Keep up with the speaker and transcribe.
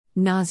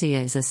Nausea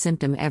is a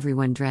symptom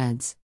everyone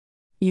dreads.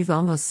 You've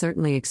almost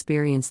certainly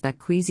experienced that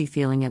queasy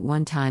feeling at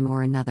one time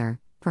or another,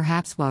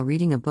 perhaps while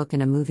reading a book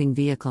in a moving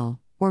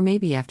vehicle, or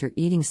maybe after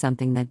eating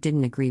something that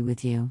didn't agree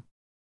with you.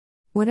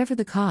 Whatever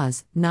the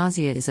cause,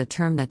 nausea is a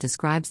term that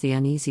describes the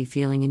uneasy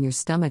feeling in your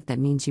stomach that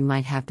means you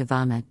might have to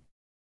vomit.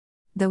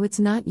 Though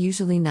it's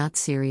usually not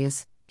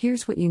serious,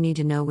 here's what you need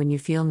to know when you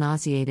feel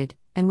nauseated,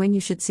 and when you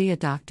should see a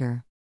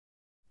doctor.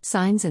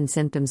 Signs and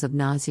symptoms of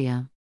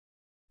nausea.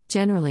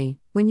 Generally,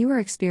 when you are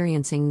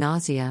experiencing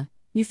nausea,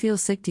 you feel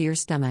sick to your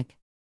stomach.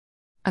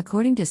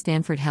 According to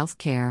Stanford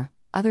Healthcare,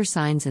 other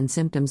signs and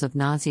symptoms of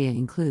nausea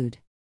include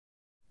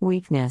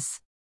weakness,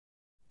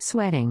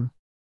 sweating,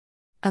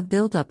 a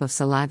buildup of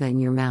saliva in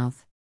your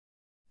mouth,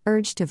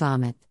 urge to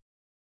vomit.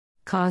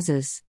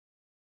 Causes.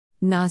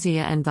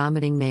 Nausea and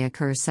vomiting may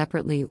occur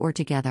separately or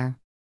together.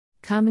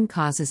 Common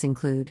causes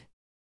include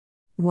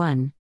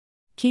 1.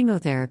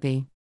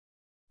 Chemotherapy.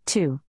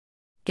 2.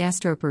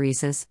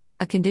 Gastroparesis,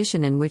 a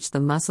condition in which the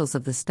muscles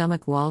of the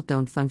stomach wall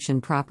don't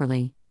function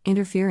properly,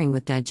 interfering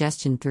with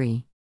digestion.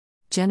 3.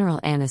 General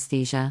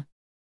anesthesia.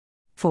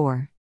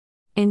 4.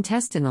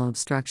 Intestinal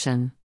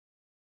obstruction.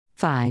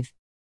 5.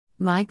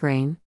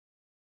 Migraine.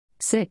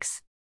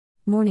 6.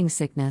 Morning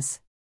sickness.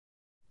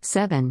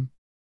 7.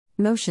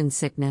 Motion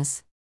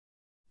sickness.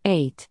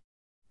 8.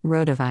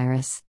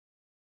 Rotavirus.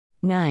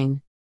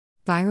 9.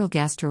 Viral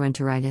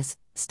gastroenteritis,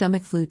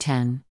 stomach flu.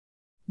 10.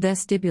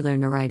 Vestibular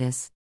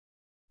neuritis.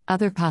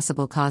 Other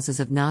possible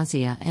causes of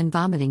nausea and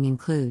vomiting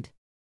include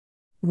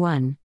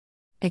 1.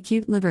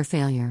 Acute liver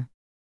failure.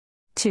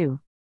 2.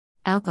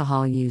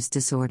 Alcohol use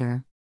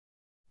disorder.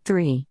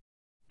 3.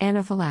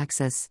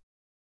 Anaphylaxis.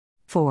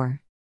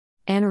 4.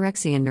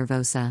 Anorexia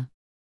nervosa.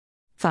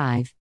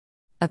 5.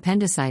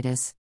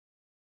 Appendicitis.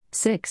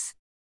 6.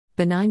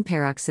 Benign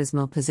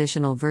paroxysmal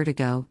positional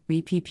vertigo,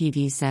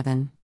 BPPV.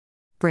 7.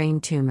 Brain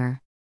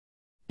tumor.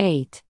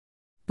 8.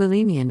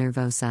 Bulimia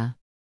nervosa.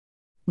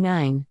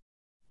 9.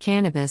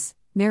 Cannabis,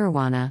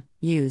 marijuana,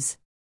 use.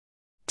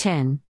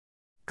 10.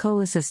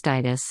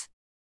 Cholecystitis.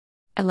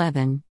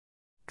 11.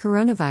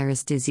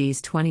 Coronavirus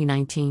disease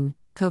 2019,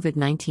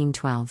 COVID-19.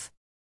 12.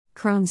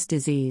 Crohn's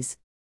disease.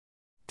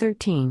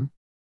 13.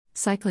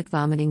 Cyclic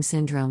vomiting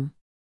syndrome.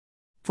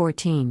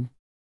 14.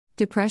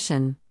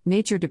 Depression,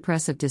 major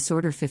depressive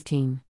disorder.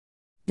 15.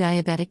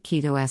 Diabetic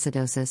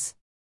ketoacidosis.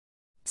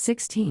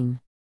 16.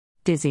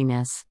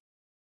 Dizziness.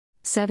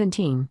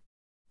 17.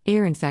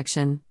 Ear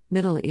infection,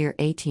 middle ear.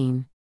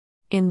 18.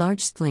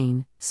 Enlarged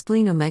spleen,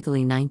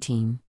 splenomegaly.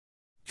 19.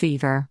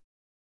 Fever.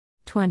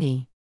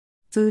 20.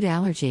 Food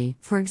allergy,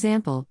 for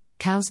example,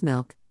 cow's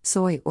milk,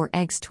 soy or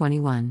eggs.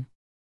 21.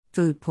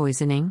 Food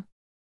poisoning.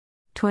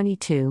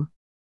 22.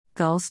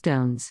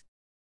 Gallstones.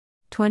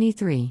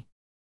 23.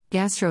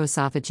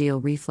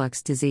 Gastroesophageal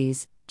reflux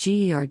disease,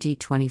 GERD.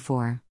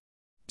 24.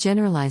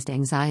 Generalized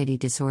anxiety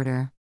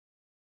disorder.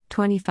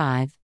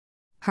 25.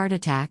 Heart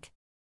attack.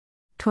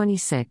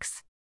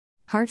 26.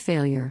 Heart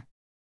failure.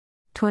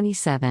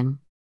 27.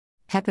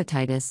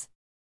 Hepatitis.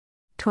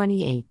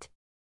 28.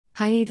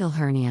 Hiatal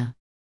hernia.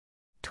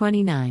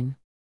 29.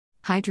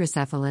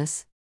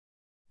 Hydrocephalus.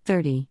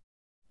 30.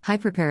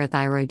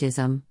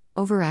 Hyperparathyroidism,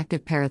 overactive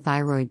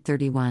parathyroid.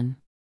 31.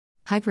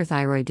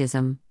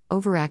 Hyperthyroidism,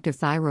 overactive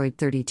thyroid.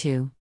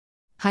 32.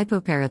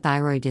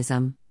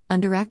 Hypoparathyroidism,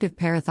 underactive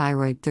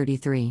parathyroid.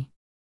 33.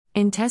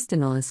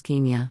 Intestinal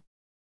ischemia.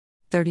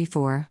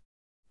 34.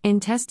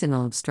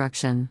 Intestinal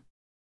obstruction.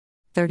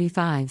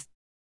 35.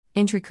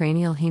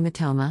 Intracranial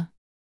hematoma.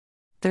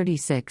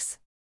 36.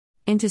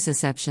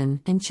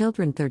 Intussusception in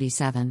children.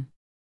 37.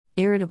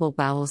 Irritable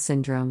bowel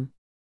syndrome.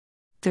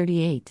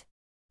 38.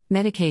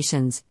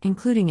 Medications,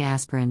 including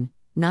aspirin,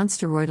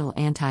 nonsteroidal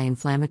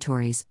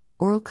anti-inflammatories,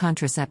 oral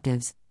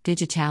contraceptives,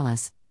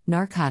 digitalis,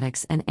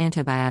 narcotics and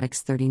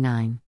antibiotics.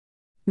 39.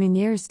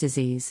 Meniere's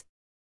disease.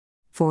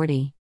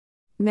 40.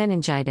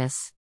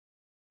 Meningitis.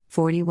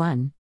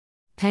 41.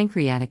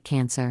 Pancreatic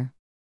cancer.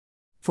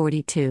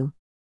 42.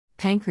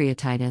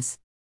 Pancreatitis.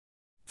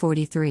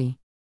 43.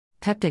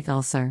 Peptic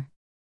ulcer.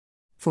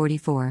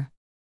 44.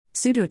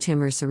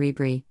 Pseudotumor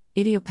cerebri,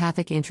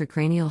 idiopathic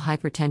intracranial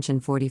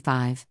hypertension.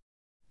 45.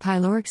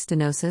 Pyloric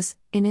stenosis,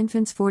 in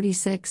infants.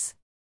 46.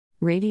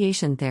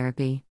 Radiation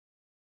therapy.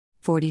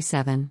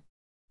 47.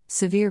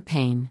 Severe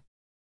pain.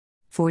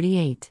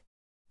 48.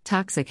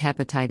 Toxic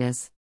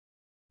hepatitis.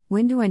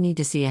 When do I need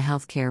to see a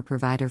healthcare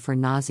provider for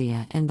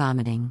nausea and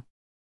vomiting?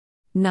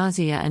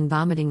 Nausea and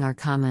vomiting are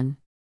common.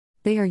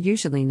 They are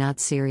usually not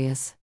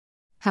serious.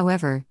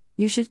 However,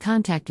 you should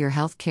contact your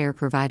healthcare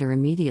provider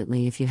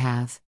immediately if you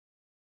have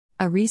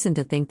a reason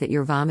to think that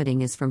your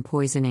vomiting is from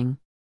poisoning.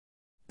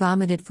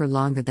 Vomited for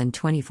longer than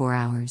 24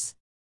 hours.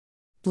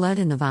 Blood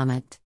in the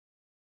vomit.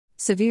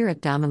 Severe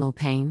abdominal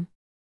pain.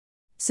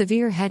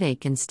 Severe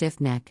headache and stiff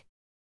neck.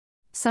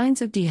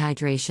 Signs of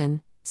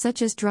dehydration,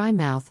 such as dry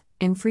mouth,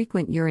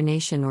 infrequent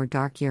urination or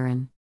dark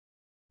urine.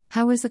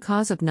 How is the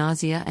cause of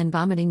nausea and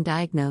vomiting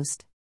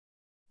diagnosed?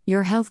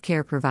 Your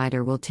healthcare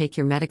provider will take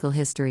your medical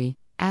history,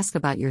 ask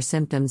about your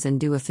symptoms and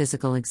do a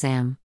physical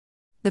exam.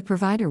 The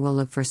provider will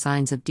look for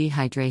signs of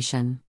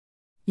dehydration.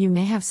 You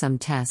may have some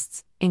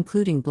tests,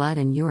 including blood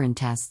and urine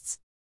tests.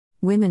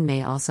 Women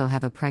may also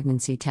have a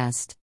pregnancy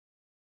test.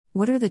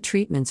 What are the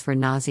treatments for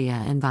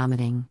nausea and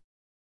vomiting?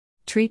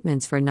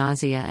 Treatments for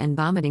nausea and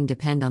vomiting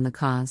depend on the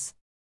cause.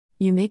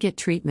 You may get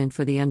treatment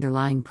for the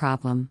underlying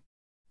problem.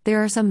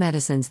 There are some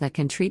medicines that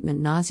can treat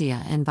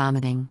nausea and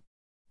vomiting.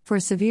 For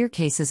severe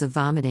cases of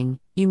vomiting,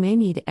 you may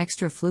need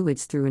extra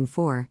fluids through and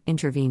for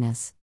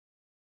intravenous.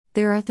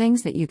 There are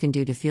things that you can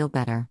do to feel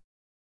better.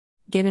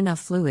 Get enough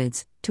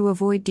fluids to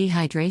avoid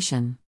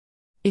dehydration.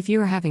 If you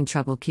are having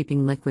trouble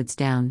keeping liquids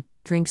down,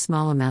 drink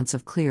small amounts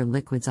of clear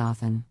liquids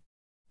often.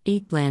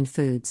 Eat bland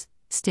foods,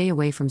 stay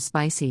away from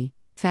spicy,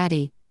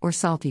 fatty, or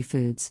salty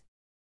foods.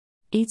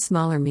 Eat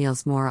smaller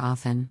meals more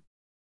often.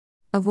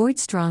 Avoid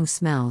strong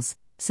smells,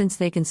 since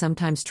they can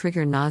sometimes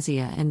trigger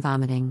nausea and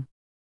vomiting.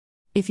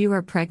 If you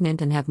are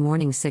pregnant and have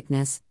morning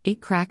sickness, eat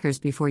crackers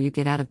before you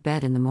get out of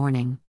bed in the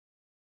morning.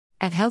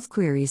 At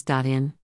healthqueries.in